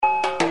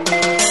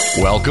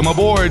Welcome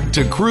aboard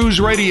to Cruise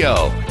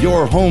Radio,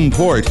 your home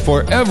port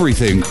for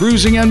everything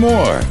cruising and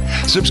more.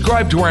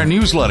 Subscribe to our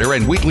newsletter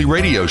and weekly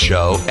radio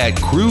show at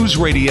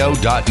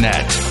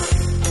cruiseradio.net.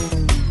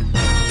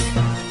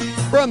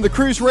 From the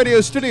Cruise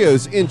Radio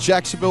studios in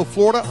Jacksonville,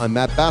 Florida, I'm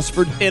Matt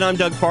Bassford. And I'm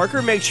Doug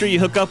Parker. Make sure you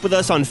hook up with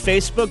us on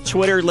Facebook,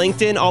 Twitter,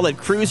 LinkedIn, all at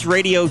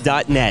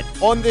cruiseradio.net.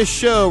 On this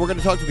show, we're going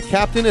to talk to the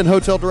captain and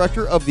hotel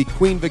director of the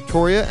Queen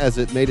Victoria as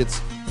it made its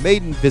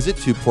maiden visit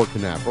to Port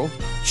Canaveral.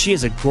 She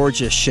is a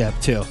gorgeous ship,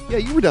 too. Yeah,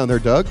 you were down there,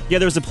 Doug. Yeah,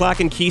 there was a plaque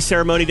and key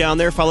ceremony down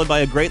there, followed by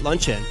a great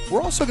luncheon.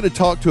 We're also going to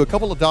talk to a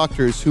couple of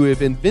doctors who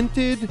have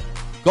invented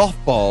golf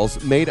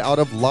balls made out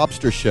of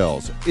lobster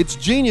shells. It's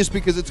genius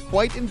because it's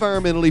quite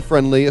environmentally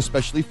friendly,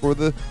 especially for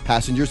the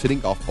passengers hitting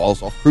golf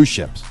balls off cruise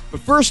ships. But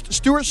first,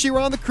 Stuart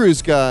Sheeran, the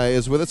cruise guy,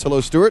 is with us. Hello,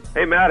 Stuart.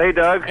 Hey, Matt. Hey,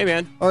 Doug. Hey,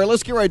 man. All right,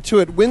 let's get right to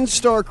it.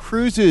 Windstar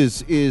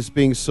Cruises is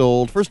being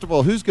sold. First of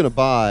all, who's going to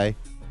buy,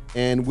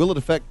 and will it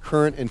affect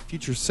current and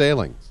future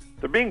sailings?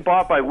 They're being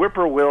bought by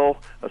Whippoorwill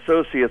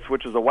Associates,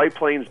 which is a White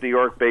Plains, New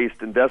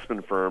York-based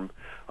investment firm,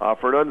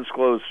 for an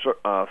undisclosed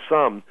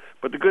sum.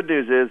 But the good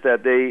news is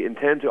that they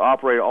intend to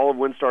operate all of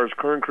Windstar's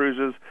current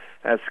cruises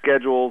as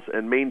schedules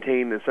and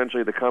maintain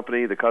essentially the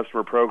company, the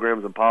customer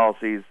programs and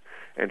policies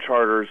and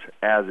charters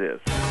as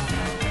is.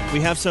 We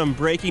have some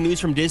breaking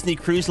news from Disney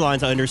Cruise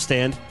Lines, I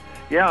understand.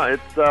 Yeah,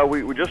 it's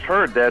we just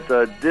heard that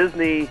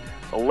Disney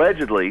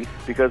allegedly,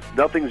 because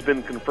nothing's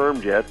been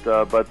confirmed yet,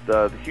 but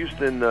the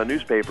Houston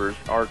newspapers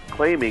are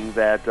claiming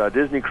that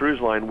Disney Cruise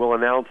Line will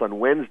announce on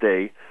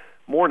Wednesday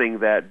morning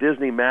that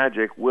Disney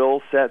Magic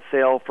will set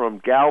sail from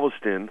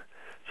Galveston.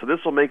 So this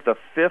will make the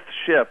fifth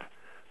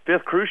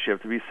cruise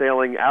ship to be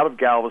sailing out of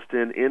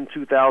Galveston in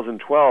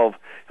 2012.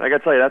 And I got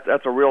to tell you,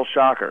 that's a real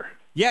shocker.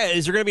 Yeah,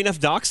 is there going to be enough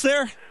docks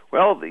there?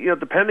 Well,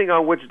 depending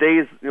on which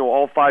days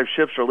all five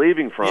ships are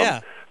leaving from.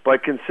 Yeah.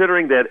 But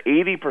considering that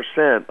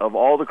 80% of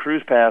all the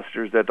cruise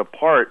passengers that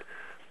depart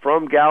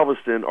from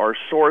Galveston are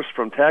sourced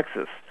from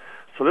Texas,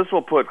 so this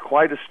will put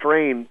quite a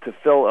strain to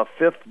fill a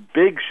fifth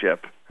big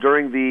ship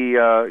during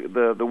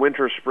the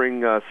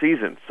winter-spring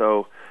season.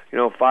 So,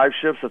 five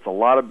ships, that's a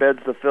lot of beds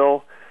to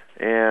fill,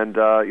 and,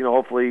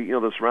 hopefully,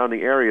 the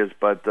surrounding areas.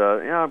 But,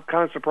 I'm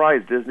kind of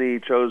surprised Disney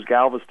chose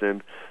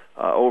Galveston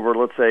over,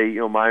 let's say,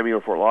 Miami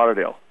or Fort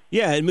Lauderdale.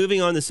 Yeah, and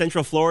moving on to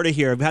Central Florida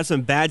here, we've had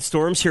some bad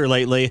storms here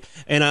lately,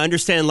 and I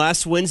understand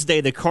last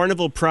Wednesday the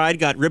Carnival Pride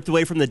got ripped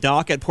away from the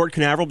dock at Port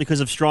Canaveral because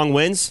of strong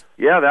winds.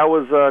 Yeah, that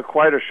was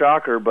quite a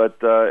shocker,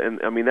 but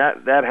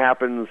that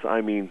happens,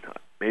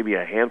 maybe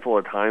a handful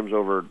of times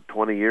over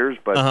 20 years,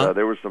 but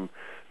there was some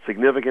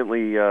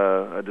significantly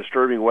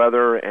disturbing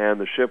weather, and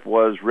the ship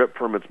was ripped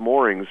from its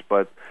moorings,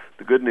 but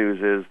the good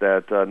news is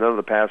that none of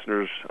the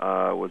passengers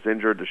was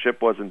injured, the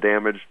ship wasn't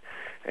damaged,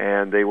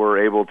 and they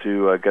were able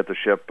to get the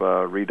ship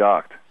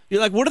redocked. You're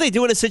like, what do they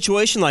do in a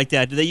situation like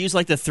that? Do they use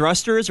the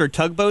thrusters or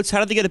tugboats? How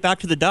do they get it back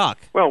to the dock?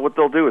 Well, what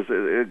they'll do is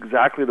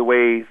exactly the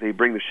way they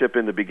bring the ship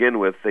in to begin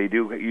with. They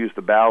do use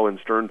the bow and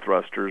stern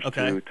thrusters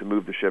to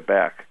move the ship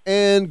back.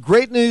 And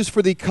great news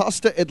for the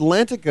Costa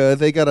Atlantica.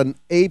 They got an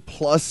A+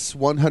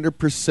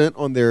 100%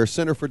 on their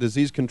Center for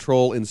Disease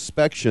Control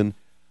inspection.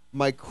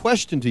 My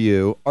question to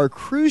you, are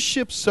cruise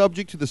ships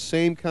subject to the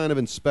same kind of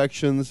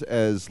inspections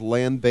as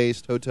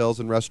land-based hotels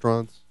and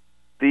restaurants?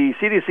 The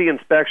CDC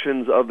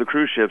inspections of the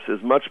cruise ships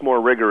is much more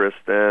rigorous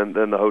than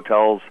the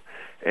hotels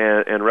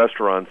and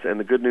restaurants. And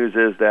the good news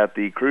is that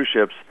the cruise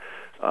ships,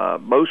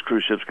 most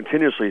cruise ships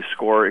continuously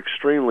score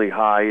extremely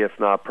high, if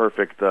not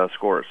perfect,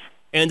 scores.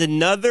 And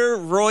another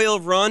royal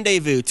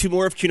rendezvous. Two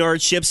more of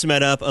Cunard's ships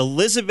met up.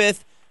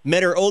 Elizabeth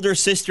met her older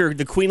sister,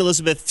 the Queen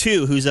Elizabeth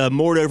II, who's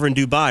moored over in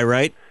Dubai,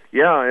 right?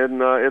 Yeah,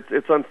 and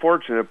it's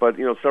unfortunate, but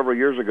several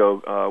years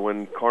ago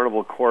when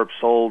Carnival Corp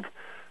sold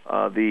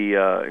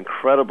the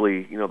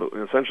incredibly,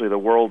 essentially the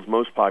world's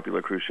most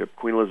popular cruise ship,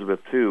 Queen Elizabeth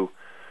II,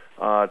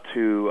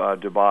 to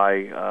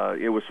Dubai,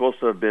 it was supposed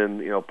to have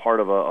been part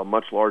of a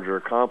much larger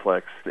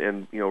complex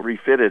and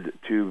refitted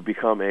to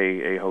become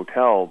a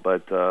hotel,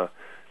 but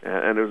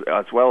and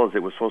as well as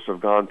it was supposed to have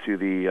gone to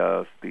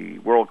the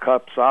World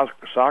Cup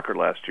soccer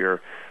last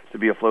year to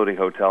be a floating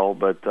hotel,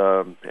 but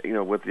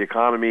with the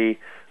economy.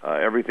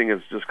 Everything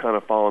has just kind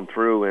of fallen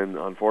through, and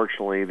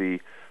unfortunately, the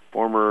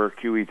former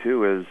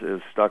QE2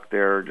 is stuck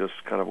there, just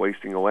kind of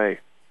wasting away.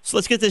 So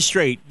let's get this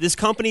straight. This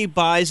company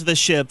buys the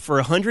ship for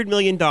 $100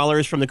 million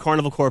from the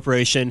Carnival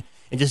Corporation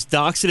and just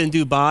docks it in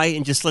Dubai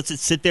and just lets it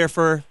sit there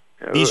for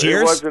these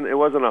years? It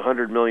wasn't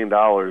 $100 million.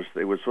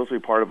 It was supposed to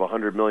be part of a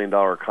 $100 million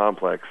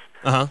complex.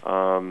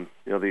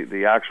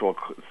 The actual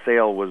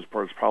sale was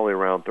probably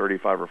around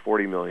 $35 or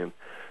 $40 million.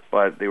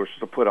 But they were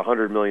supposed to put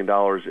 $100 million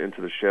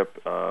into the ship,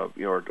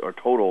 or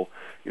total,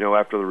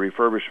 after the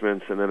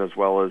refurbishments, and then as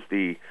well as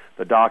the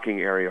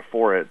docking area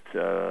for it,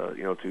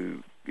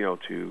 to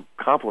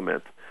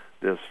complement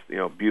this,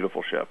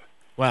 beautiful ship.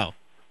 Wow.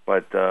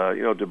 But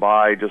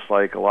Dubai, just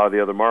like a lot of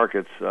the other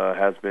markets,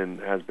 has been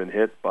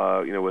hit,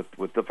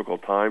 with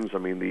difficult times. I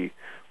mean,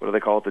 what do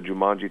they call it? The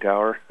Jumanji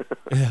Tower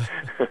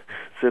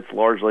sits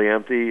largely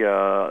empty.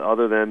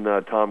 Other than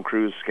Tom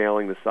Cruise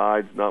scaling the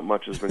sides, not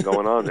much has been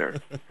going on there.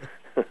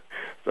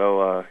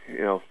 So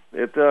it'll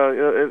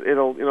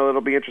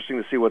be interesting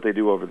to see what they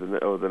do over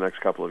the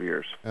next couple of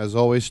years. As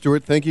always,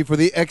 Stuart, thank you for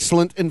the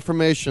excellent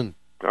information.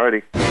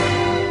 Alrighty.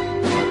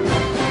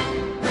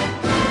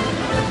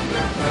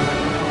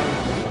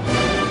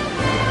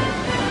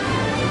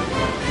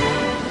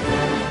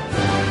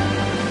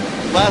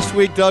 Last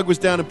week, Doug was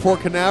down in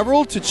Port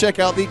Canaveral to check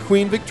out the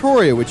Queen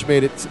Victoria, which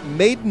made its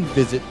maiden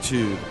visit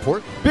to the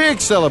port.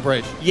 Big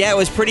celebration. Yeah, it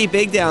was pretty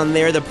big down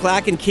there. The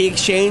plaque and key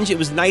exchange, it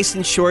was nice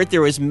and short.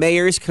 There was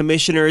mayors,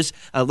 commissioners,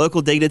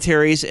 local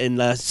dignitaries,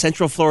 and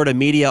Central Florida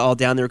media all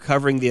down there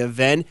covering the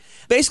event.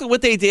 Basically,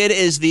 what they did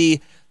is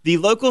the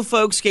local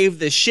folks gave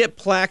the ship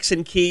plaques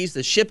and keys.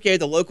 The ship gave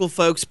the local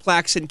folks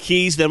plaques and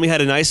keys. Then we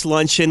had a nice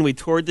luncheon. We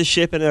toured the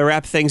ship and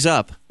wrapped things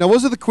up. Now,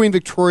 was it the Queen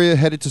Victoria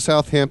headed to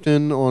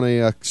Southampton on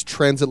a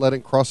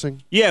transatlantic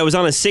crossing? Yeah, it was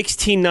on a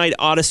 16-night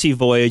Odyssey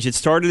voyage. It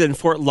started in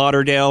Fort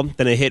Lauderdale,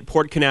 then it hit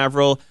Port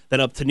Canaveral, then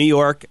up to New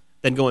York,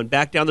 then going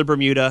back down to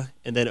Bermuda,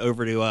 and then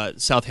over to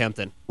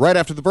Southampton. Right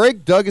after the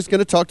break, Doug is going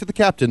to talk to the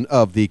captain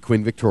of the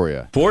Queen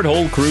Victoria.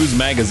 Porthole Cruise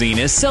Magazine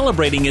is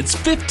celebrating its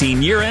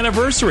 15-year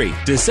anniversary.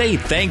 To say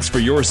thanks for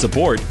your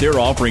support, they're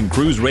offering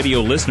Cruise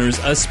Radio listeners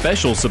a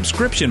special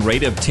subscription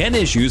rate of 10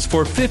 issues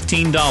for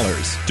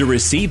 $15. To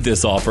receive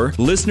this offer,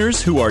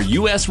 listeners who are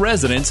U.S.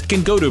 residents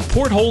can go to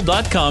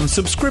porthole.com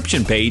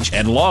subscription page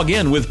and log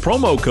in with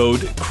promo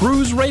code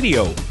Cruise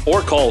Radio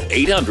or call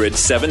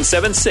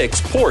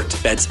 800-776-PORT.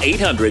 That's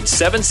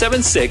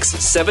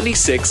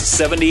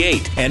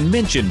 800-776-7678 and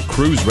mention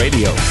Cruise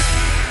Radio.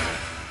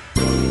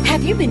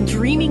 Have you been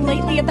dreaming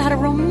lately about a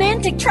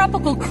romantic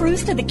tropical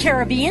cruise to the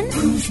Caribbean?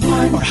 Cruise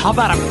One. Or how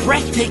about a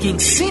breathtaking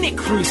scenic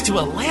cruise to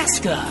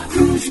Alaska?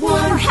 Cruise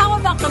One. Or how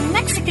about the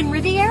Mexican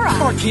Riviera?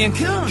 Or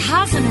Cancun?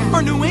 Cozumel?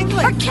 Or New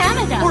England? Or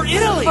Canada? Or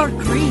Italy? Or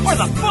Greece? Or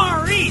the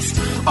Far East?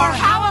 Or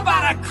how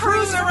about a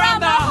cruise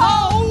around the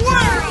whole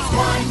world?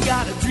 One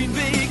got a dream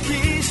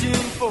vacation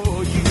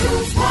for you.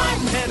 Cruise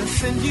One. And I'll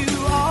send you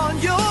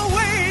on your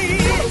way.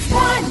 Cruise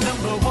One.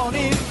 Number one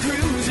in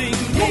cruising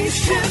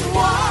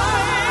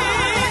nationwide.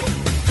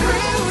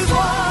 Cruise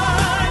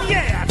One,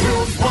 yeah!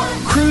 Cruise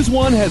One. Cruise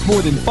One has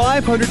more than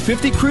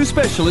 550 cruise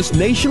specialists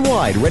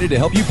nationwide ready to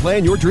help you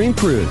plan your dream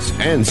cruise.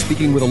 And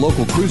speaking with a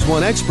local Cruise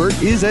One expert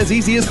is as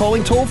easy as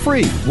calling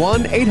toll-free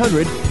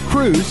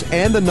 1-800-CRUISE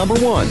and the number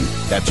 1.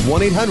 That's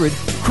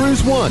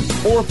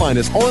 1-800-CRUISE-1. Or find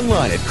us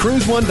online at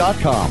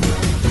cruise1.com.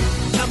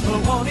 Number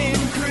one in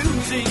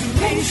cruising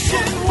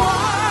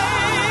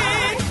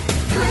nationwide.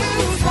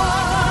 Cruise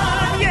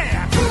One,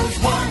 yeah! Cruise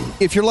One.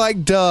 If you're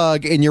like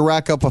Doug and you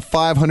rack up a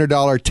 $500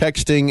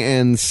 texting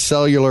and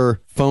cellular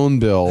phone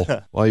bill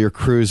while you're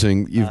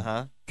cruising, you've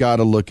got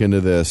to look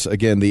into this.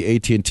 Again, the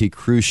AT&T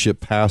Cruise Ship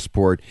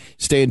Passport.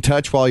 Stay in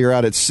touch while you're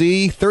out at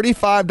sea.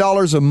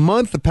 $35 a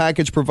month. The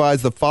package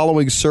provides the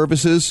following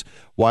services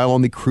while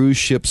on the cruise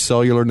ship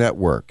cellular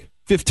network.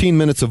 15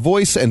 minutes of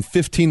voice and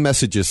 15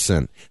 messages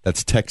sent.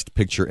 That's text,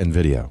 picture, and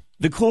video.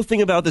 The cool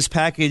thing about this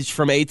package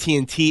from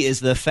AT&T is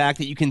the fact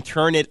that you can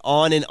turn it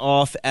on and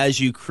off as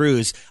you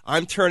cruise.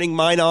 I'm turning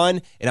mine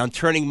on, and I'm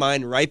turning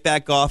mine right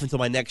back off until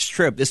my next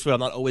trip. This way I'm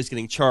not always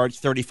getting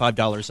charged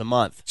 $35 a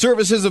month.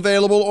 Service is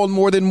available on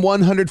more than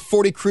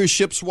 140 cruise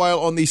ships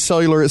while on the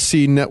Cellular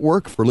Sea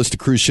Network. For a list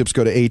of cruise ships,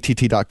 go to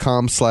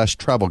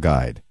att.com/travel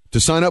guide. To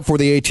sign up for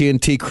the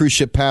AT&T Cruise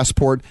Ship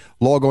Passport,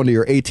 log on to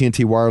your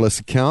AT&T Wireless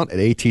account at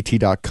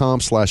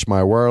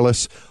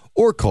att.com/mywireless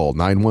or call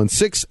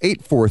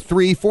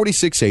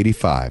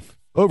 916-843-4685.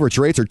 Overage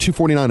rates are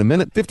 $2.49 a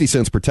minute, 50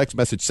 cents per text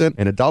message sent,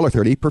 and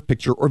 $1.30 per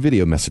picture or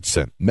video message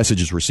sent.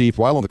 Messages received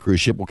while on the cruise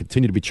ship will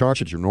continue to be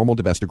charged at your normal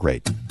domestic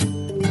rate.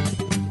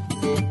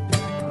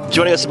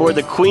 Joining us aboard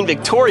the Queen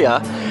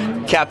Victoria,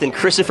 Captain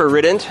Christopher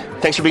Riddent.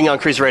 Thanks for being on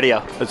Cruise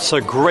Radio. It's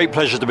a great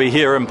pleasure to be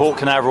here in Port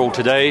Canaveral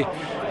today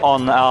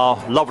on our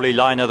lovely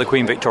liner, the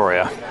Queen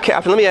Victoria.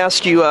 Captain, let me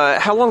ask you,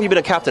 how long have you been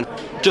a captain?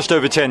 Just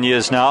over 10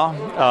 years now,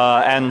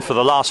 and for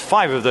the last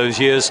 5 of those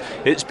years,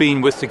 it's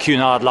been with the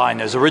Cunard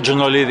liners.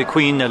 Originally the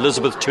Queen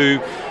Elizabeth II,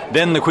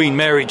 then the Queen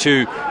Mary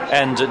II,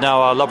 and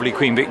now our lovely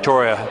Queen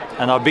Victoria.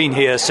 And I've been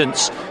here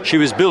since she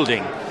was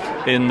building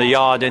in the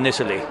yard in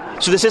Italy.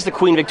 So this is the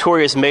Queen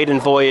Victoria's maiden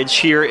voyage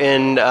here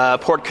in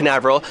Port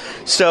Canaveral.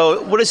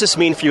 So what does this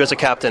mean for you as a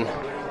captain?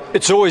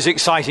 It's always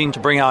exciting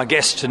to bring our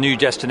guests to new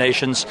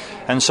destinations,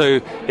 and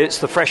so it's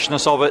the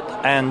freshness of it,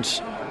 and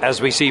as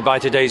we see by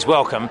today's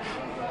welcome,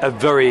 a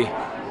very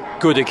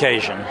good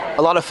occasion.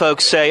 A lot of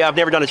folks say, I've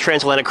never done a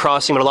transatlantic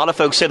crossing, but a lot of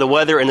folks say the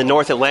weather in the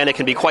North Atlantic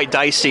can be quite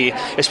dicey,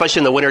 especially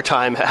in the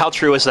wintertime. How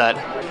true is that?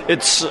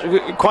 It's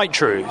quite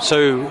true.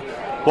 So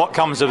what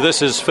comes of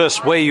this is,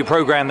 first, where you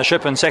program the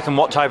ship, and second,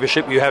 what type of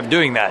ship you have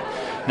doing that.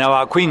 Now,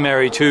 our Queen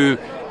Mary II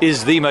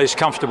is the most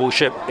comfortable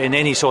ship in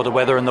any sort of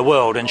weather in the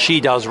world, and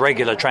she does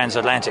regular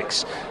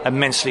transatlantics,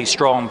 immensely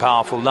strong,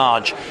 powerful,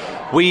 large.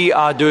 We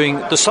are doing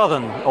the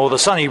southern or the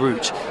sunny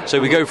route, so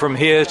we go from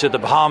here to the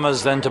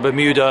Bahamas, then to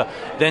Bermuda,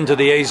 then to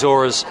the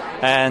Azores,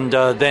 and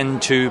then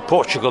to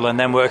Portugal, and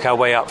then work our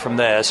way up from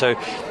there. So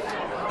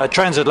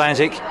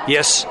Transatlantic,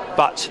 yes,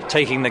 but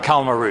taking the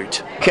calmer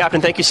route.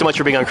 Captain, thank you so much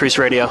for being on Cruise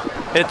Radio.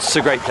 It's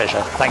a great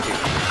pleasure. Thank you.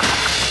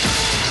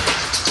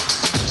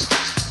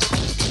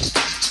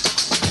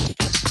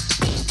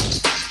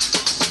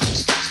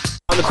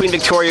 I'm the Queen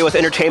Victoria with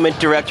Entertainment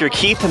Director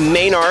Keith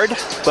Maynard.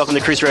 Welcome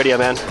to Cruise Radio,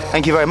 man.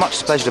 Thank you very much.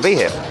 It's a pleasure to be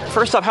here.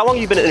 First off, how long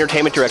have you been an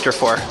Entertainment Director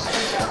for?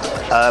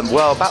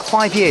 Well, about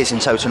 5 years in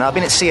total now. I've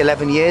been at sea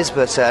 11 years,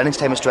 but an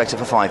Entertainment Director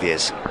for 5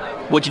 years.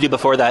 What'd you do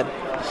before that?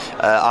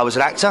 I was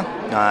an actor,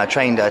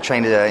 trained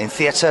in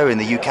theatre in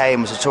the UK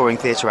and was a touring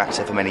theatre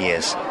actor for many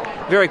years.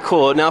 Very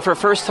cool. Now, for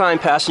first-time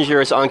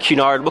passengers on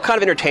Cunard, what kind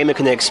of entertainment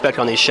can they expect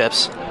on these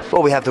ships?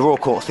 Well, we have the Royal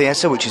Court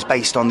Theatre, which is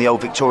based on the old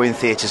Victorian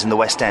theatres in the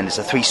West End. It's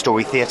a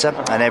 3-storey theatre,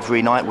 and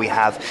every night we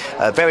have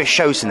various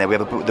shows in there. We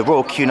have the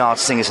Royal Cunard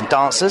Singers and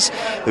Dancers,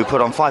 who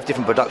put on 5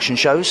 different production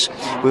shows.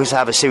 We also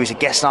have a series of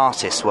guest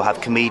artists. We'll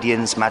have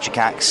comedians, magic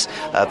acts,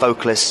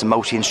 vocalists, and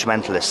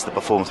multi-instrumentalists that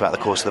perform throughout the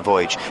course of the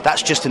voyage.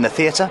 That's just in the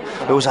theatre.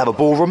 We also have a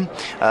ballroom,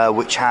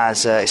 which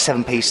has a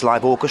 7-piece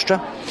live orchestra,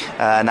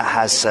 and that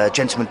has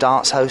gentlemen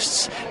dance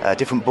hosts,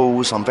 different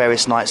balls on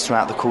various nights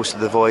throughout the course of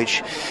the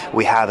voyage.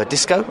 We have a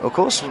disco, of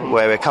course,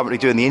 where we're currently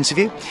doing the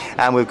interview,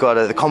 and we've got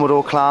the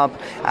Commodore Club,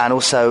 and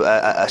also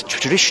a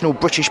traditional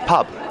British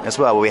pub as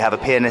well, where we have a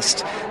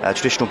pianist,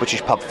 traditional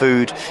British pub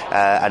food,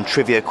 and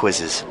trivia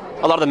quizzes.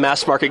 A lot of the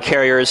mass market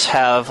carriers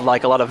have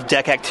like a lot of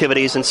deck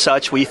activities and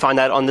such. Will you find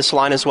that on this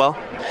line as well?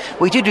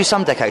 We do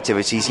some deck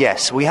activities,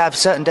 yes. We have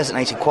certain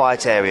designated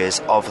quiet areas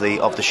of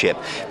the ship,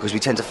 because we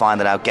tend to find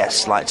that our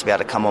guests like to be able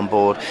to come on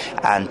board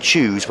and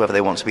choose whether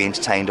they want to be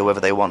entertained or whether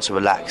they want to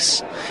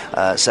relax.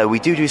 So we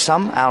do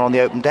some out on the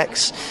open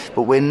decks,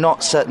 but we're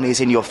not certainly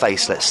as in your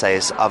face, let's say,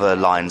 as other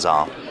lines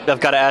are. I've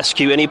got to ask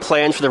you, any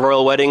plans for the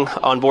royal wedding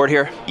on board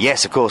here?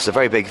 Yes, of course, a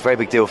very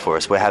big deal for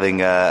us. We're having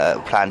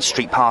planned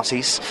street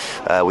parties.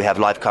 We have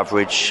live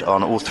coverage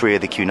on all 3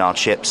 of the Cunard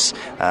ships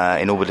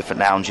in all the different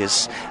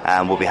lounges,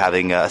 and we'll be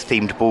having a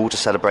themed ball to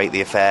celebrate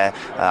the affair.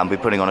 We're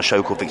putting on a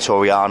show called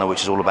Victoriana,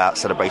 which is all about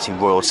celebrating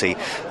royalty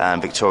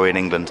and Victorian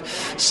England.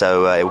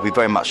 So it will be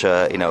very much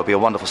it'll be a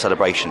wonderful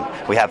celebration.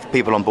 We have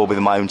people on board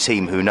within my own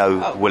team who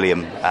know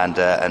William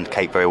and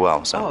Kate very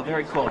well. So. Oh,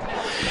 very cool.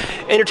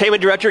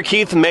 Entertainment Director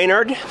Keith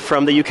Maynard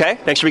from the UK.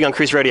 Thanks for being on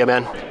Cruise Radio,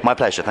 man. My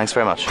pleasure. Thanks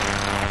very much.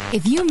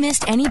 If you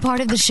missed any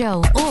part of the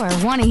show or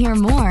want to hear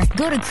more,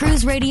 go to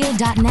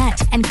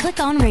cruiseradio.net and click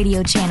on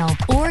Radio Channel,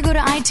 or go to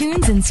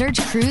iTunes and search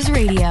Cruise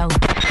Radio.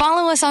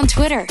 Follow us on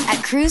Twitter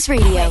at Cruise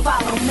Radio.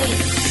 Follow me.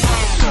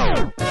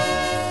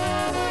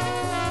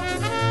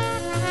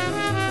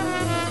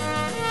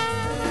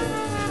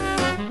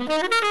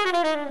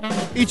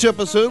 Each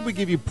episode, we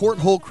give you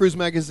Porthole Cruise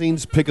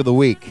Magazine's Pick of the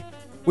Week.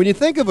 When you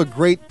think of a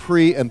great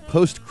pre- and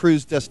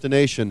post-cruise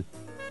destination,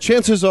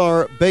 chances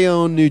are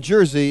Bayonne, New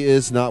Jersey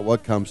is not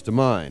what comes to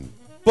mind.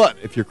 But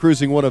if you're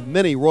cruising one of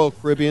many Royal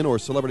Caribbean or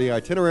celebrity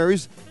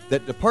itineraries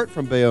that depart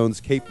from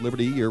Bayonne's Cape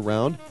Liberty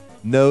year-round,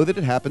 know that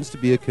it happens to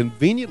be a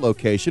convenient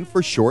location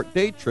for short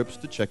day trips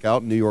to check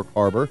out New York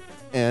Harbor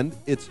and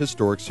its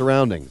historic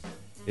surroundings.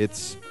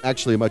 It's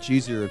actually a much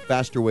easier and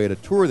faster way to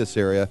tour this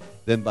area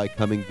than by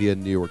coming via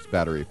New York's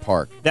Battery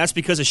Park. That's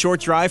because a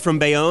short drive from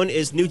Bayonne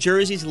is New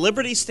Jersey's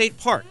Liberty State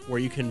Park, where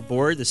you can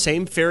board the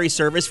same ferry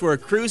service for a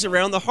cruise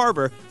around the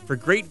harbor for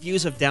great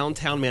views of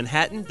downtown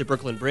Manhattan, the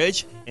Brooklyn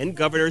Bridge, and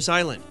Governor's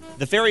Island.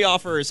 The ferry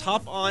offers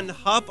hop-on,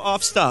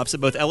 hop-off stops at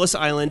both Ellis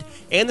Island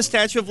and the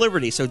Statue of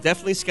Liberty, so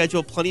definitely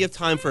schedule plenty of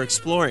time for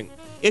exploring.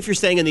 If you're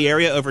staying in the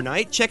area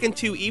overnight, check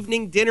into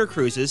evening dinner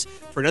cruises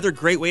for another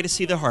great way to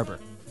see the harbor.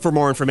 For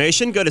more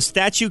information, go to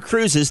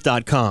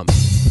statuecruises.com.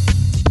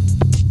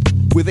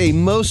 With a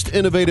most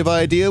innovative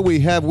idea,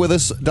 we have with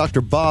us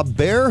Dr. Bob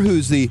Baer,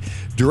 who's the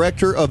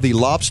director of the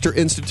Lobster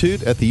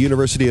Institute at the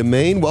University of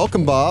Maine.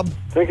 Welcome, Bob.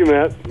 Thank you,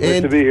 Matt.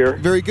 Nice to be here.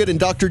 Very good. And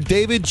Dr.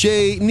 David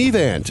J.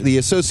 Nevant, the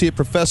associate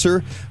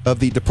professor of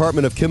the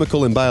Department of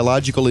Chemical and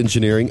Biological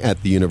Engineering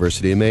at the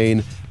University of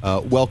Maine.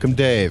 Welcome,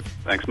 Dave.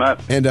 Thanks, Matt.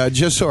 And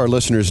just so our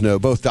listeners know,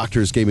 both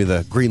doctors gave me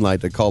the green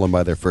light to call them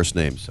by their first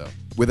name. So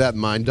with that in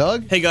mind,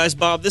 Doug? Hey, guys,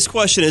 Bob, this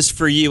question is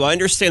for you. I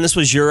understand this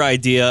was your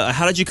idea.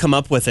 How did you come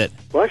up with it?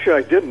 Well, actually,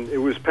 I didn't. It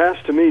was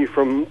passed to me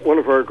from one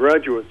of our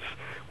graduates,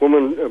 a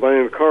woman by the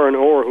name of Karen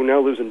Orr, who now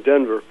lives in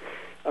Denver.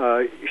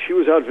 She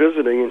was out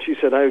visiting, and she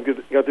said, I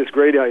got this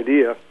great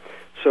idea.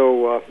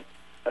 So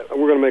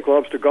we're going to make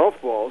lobster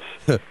golf balls.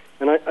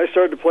 And I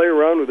started to play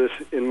around with this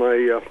in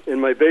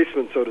my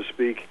basement, so to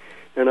speak,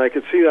 and I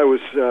could see I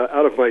was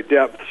out of my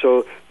depth.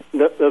 So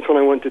that's when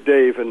I went to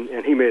Dave,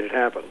 and he made it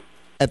happen.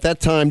 At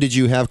that time, did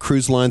you have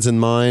cruise lines in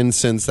mind,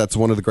 since that's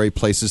one of the great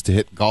places to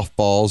hit golf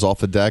balls off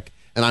the deck?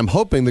 And I'm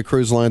hoping the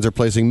cruise lines are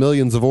placing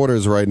millions of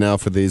orders right now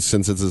for these,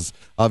 since this is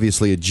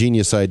obviously a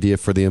genius idea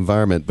for the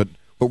environment. But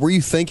were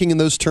you thinking in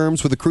those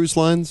terms with the cruise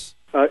lines?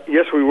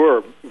 Yes, we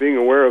were, being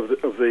aware of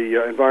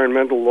the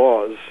environmental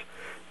laws,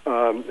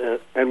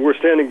 and we're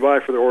standing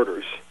by for the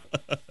orders.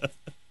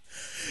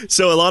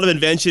 So a lot of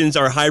inventions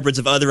are hybrids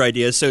of other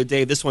ideas. So,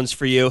 Dave, this one's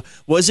for you.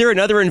 Was there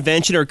another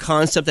invention or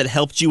concept that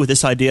helped you with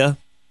this idea?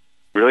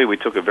 Really, we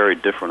took a very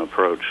different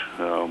approach.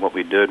 What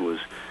we did was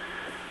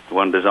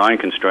One design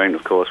constraint,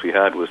 of course, we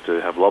had was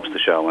to have lobster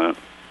shell in it.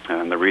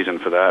 And the reason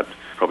for that,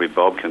 probably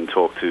Bob can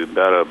talk to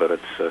better, but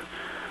it's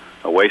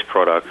a waste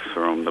product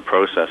from the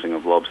processing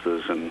of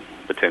lobsters and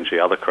potentially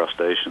other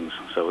crustaceans.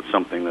 So it's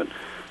something that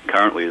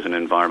currently is an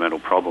environmental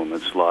problem.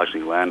 It's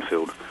largely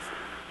landfilled.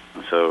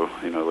 So,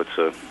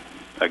 it's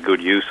a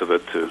good use of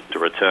it to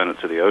return it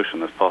to the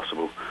ocean if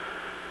possible.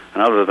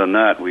 And other than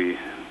that, we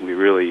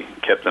really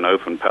kept an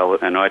open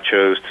palette, and I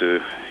chose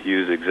to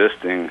use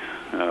existing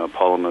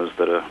polymers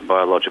that are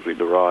biologically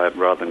derived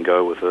rather than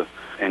go with an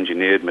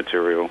engineered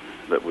material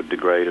that would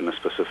degrade in a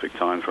specific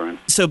time frame.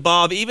 So,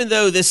 Bob, even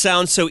though this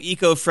sounds so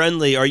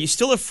eco-friendly, are you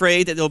still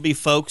afraid that there'll be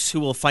folks who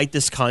will fight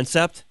this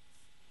concept?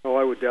 Oh,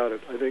 I would doubt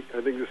it. I think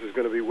this is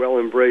going to be well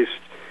embraced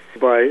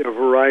by a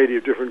variety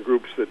of different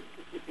groups. That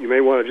you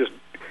may want to just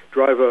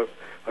drive a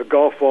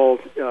golf ball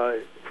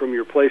from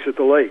your place at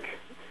the lake.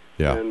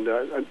 Yeah. And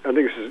I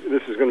think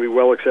this is going to be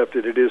well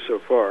accepted. It is so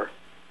far.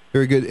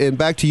 Very good. And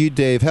back to you,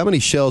 Dave. How many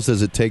shells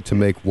does it take to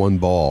make one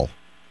ball?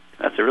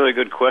 That's a really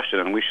good question,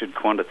 and we should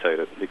quantitate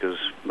it, because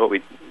what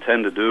we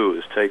tend to do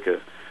is take a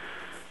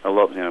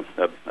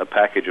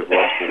package of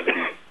lobsters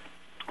and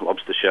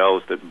lobster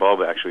shells that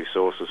Bob actually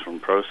sources from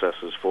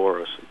processors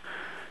for us, and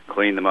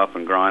clean them up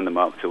and grind them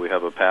up till we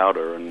have a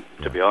powder. And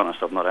to be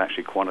honest, I've not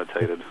actually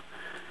quantitated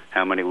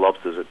how many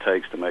lobsters it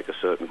takes to make a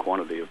certain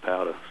quantity of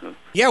powder. So.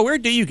 Yeah, where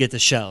do you get the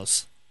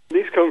shells?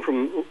 These come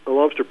from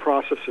lobster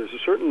processors. A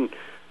certain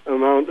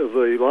amount of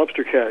the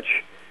lobster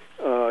catch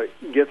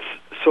gets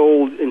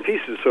sold in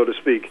pieces, so to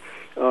speak.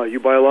 You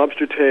buy a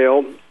lobster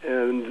tail,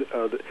 and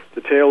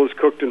the tail is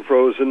cooked and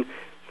frozen,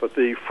 but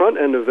the front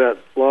end of that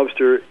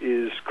lobster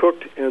is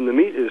cooked, and the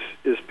meat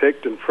is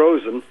picked and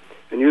frozen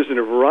and used in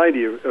a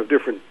variety of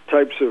different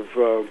types of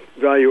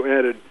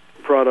value-added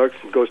products.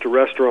 It goes to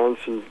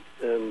restaurants and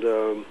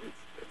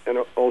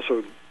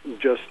also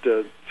just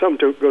some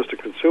goes to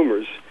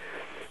consumers.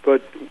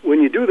 But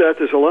when you do that,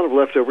 there's a lot of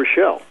leftover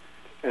shell,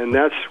 and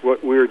that's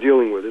what we're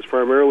dealing with. It's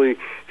primarily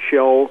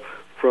shell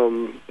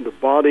from the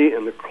body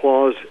and the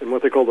claws and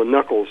what they call the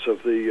knuckles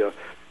of the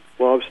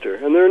lobster.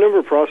 And there are a number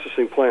of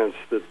processing plants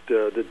that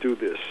do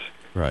this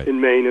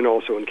in Maine and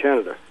also in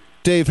Canada.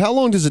 Dave, how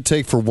long does it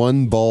take for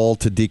one ball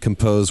to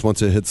decompose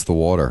once it hits the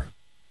water?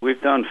 We've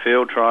done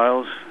field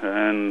trials,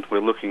 and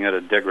we're looking at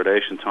a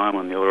degradation time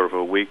on the order of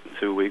a week,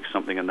 2 weeks,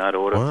 something in that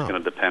order. Wow. It's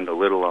going to depend a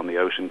little on the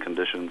ocean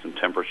conditions and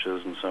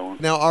temperatures and so on.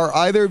 Now, are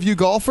either of you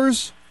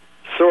golfers?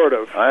 Sort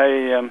of.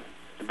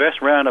 The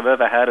best round I've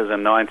ever had is a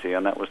 90,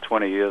 and that was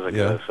 20 years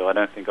ago, so I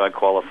don't think I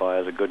qualify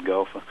as a good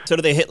golfer. So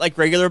do they hit like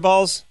regular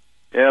balls?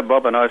 Yeah,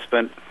 Bob and I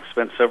spent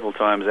several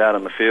times out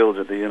in the fields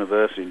at the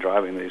university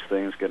driving these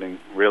things, getting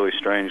really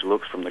strange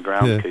looks from the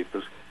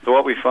groundskeepers. So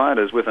what we find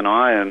is with an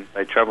iron,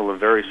 they travel a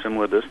very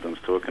similar distance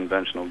to a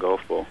conventional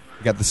golf ball.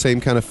 You got the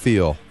same kind of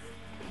feel.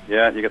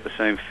 Yeah, you get the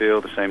same feel,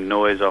 the same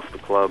noise off the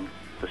club,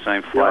 the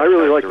same flight. Yeah, I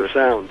really like the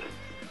sound.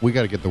 We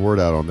got to get the word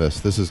out on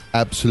this. This is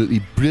absolutely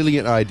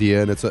brilliant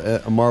idea, and it's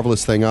a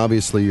marvelous thing,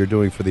 obviously, you're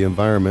doing for the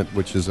environment,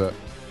 which is a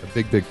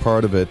big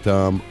part of it.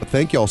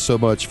 Thank you all so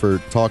much for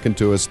talking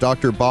to us.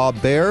 Dr.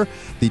 Bob Baer,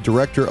 the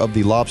director of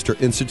the Lobster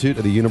Institute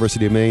at the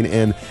University of Maine,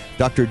 and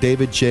Dr.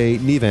 David J.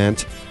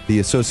 Nevant, the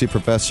associate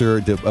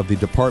professor of the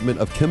Department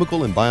of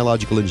Chemical and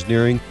Biological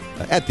Engineering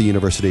at the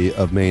University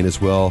of Maine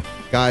as well.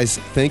 Guys,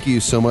 thank you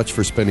so much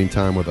for spending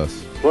time with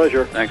us.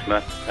 Pleasure. Thanks,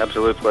 Matt.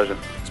 Absolute pleasure.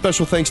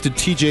 Special thanks to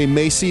TJ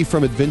Macy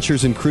from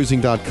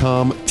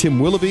AdventuresInCruising.com, Tim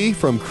Willoughby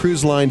from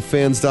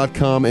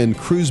CruiseLineFans.com, and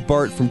Cruise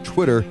Bart from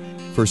Twitter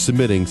for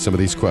submitting some of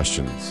these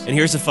questions. And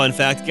here's a fun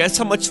fact. Guess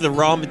how much the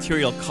raw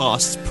material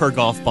costs per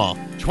golf ball?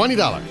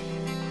 $20.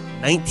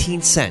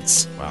 19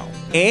 cents. Wow.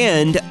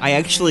 And I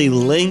actually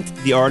linked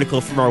the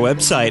article from our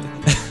website,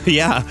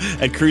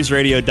 at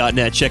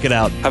cruiseradio.net. Check it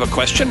out. Have a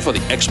question for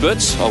the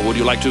experts, or would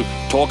you like to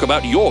talk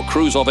about your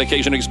cruise or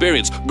vacation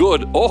experience,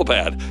 good or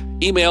bad?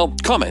 Email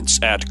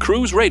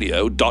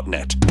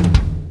comments@cruiseradio.net.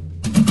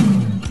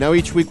 Now,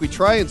 each week we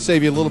try and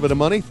save you a little bit of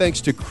money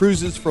thanks to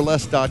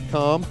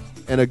cruisesforless.com.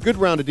 And a good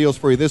round of deals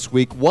for you this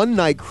week.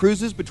 One-night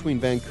cruises between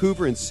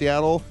Vancouver and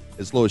Seattle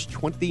as low as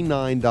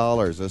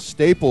 $29, a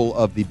staple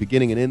of the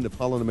beginning and end of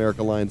Holland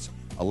America Line's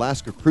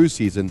Alaska cruise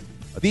season.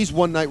 These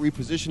one-night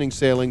repositioning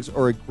sailings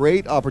are a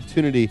great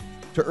opportunity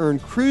to earn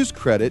cruise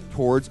credit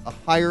towards a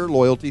higher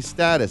loyalty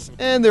status.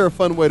 And they're a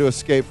fun way to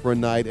escape for a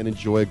night and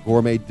enjoy a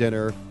gourmet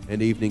dinner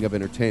and evening of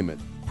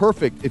entertainment.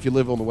 Perfect if you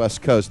live on the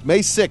West Coast. May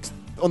 6th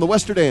on the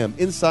Westerdam,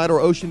 inside or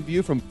ocean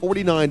view from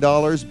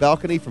 $49,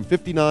 balcony from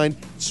 $59,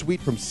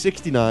 suite from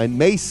 $69.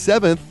 May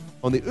 7th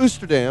on the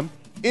Oosterdam,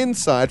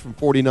 inside from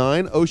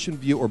 $49, ocean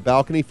view or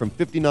balcony from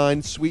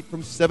 $59, suite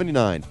from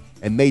 $79.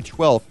 And May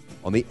 12th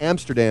on the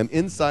Amsterdam,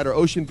 inside or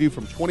ocean view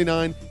from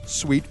 $29,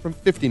 suite from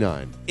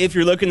 $59. If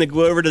you're looking to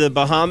go over to the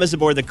Bahamas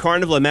aboard the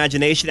Carnival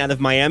Imagination out of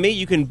Miami,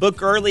 you can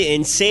book early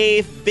and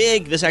save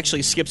big. This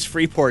actually skips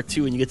Freeport,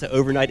 too, and you get to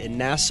overnight in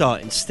Nassau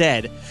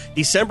instead.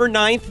 December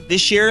 9th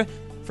this year,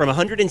 from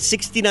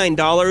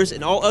 $169,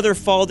 and all other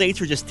fall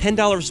dates are just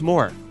 $10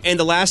 more. And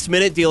the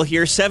last-minute deal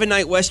here,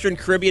 7-night Western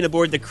Caribbean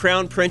aboard the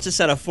Crown Princess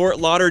out of Fort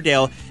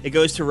Lauderdale. It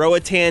goes to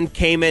Roatan,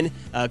 Cayman,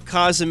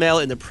 Cozumel,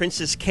 and the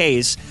Princess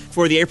Cays.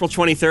 For the April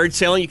 23rd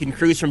sailing, you can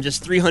cruise from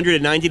just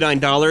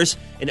 $399,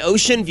 an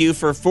ocean view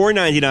for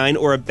 $499,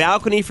 or a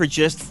balcony for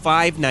just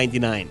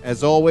 $599.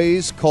 As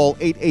always, call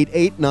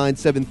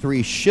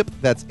 888-973-SHIP.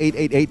 That's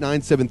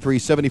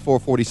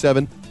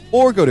 888-973-7447.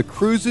 Or go to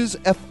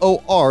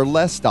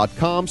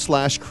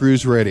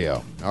cruisesforless.com/cruise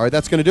radio. All right,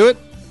 that's going to do it.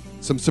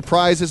 Some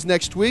surprises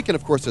next week. And,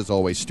 of course, as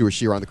always, Stuart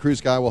Shear on The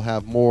Cruise Guy will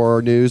have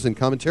more news and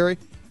commentary.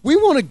 We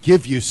want to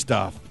give you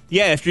stuff.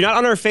 Yeah, if you're not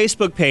on our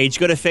Facebook page,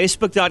 go to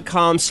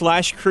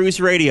facebook.com/cruise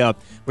radio.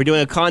 We're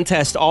doing a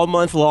contest all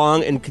month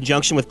long in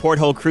conjunction with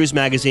Porthole Cruise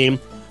Magazine.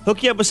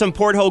 Hook you up with some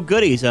Porthole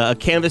goodies, a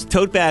canvas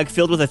tote bag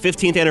filled with a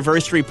 15th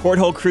anniversary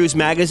Porthole Cruise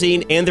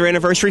Magazine and their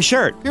anniversary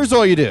shirt. Here's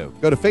all you do.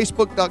 Go to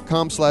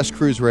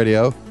facebook.com/cruise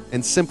radio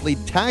and simply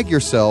tag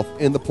yourself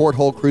in the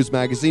Porthole Cruise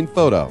Magazine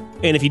photo.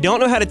 And if you don't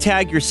know how to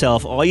tag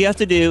yourself, all you have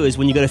to do is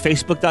when you go to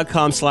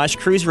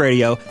facebook.com/cruise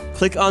radio,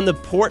 click on the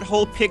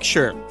Porthole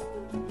picture.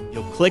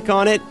 You'll click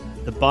on it.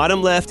 The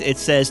bottom left, it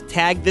says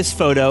tag this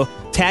photo.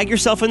 Tag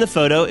yourself in the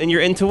photo, and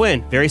you're in to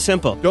win. Very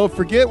simple. Don't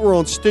forget, we're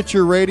on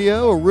Stitcher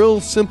Radio, a real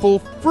simple,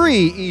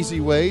 free, easy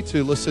way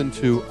to listen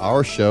to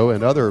our show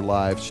and other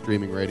live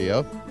streaming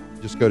radio.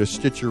 Just go to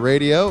Stitcher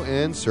Radio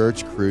and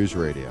search Cruise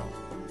Radio.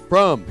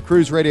 From the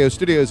Cruise Radio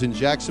studios in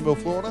Jacksonville,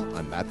 Florida,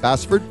 I'm Matt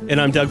Bassford. And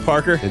I'm Doug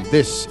Parker. And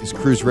this is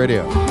Cruise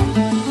Radio.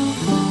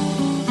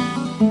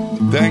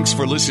 Thanks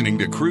for listening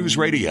to Cruise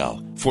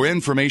Radio. For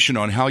information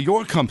on how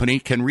your company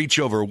can reach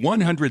over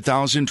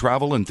 100,000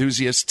 travel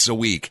enthusiasts a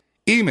week,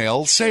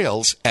 email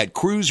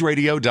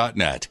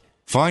sales@cruiseradio.net.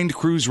 Find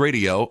Cruise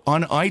Radio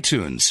on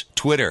iTunes,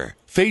 Twitter,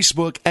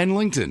 Facebook, and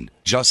LinkedIn.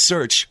 Just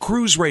search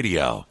Cruise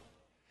Radio.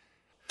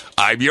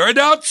 I'm your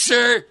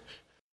announcer,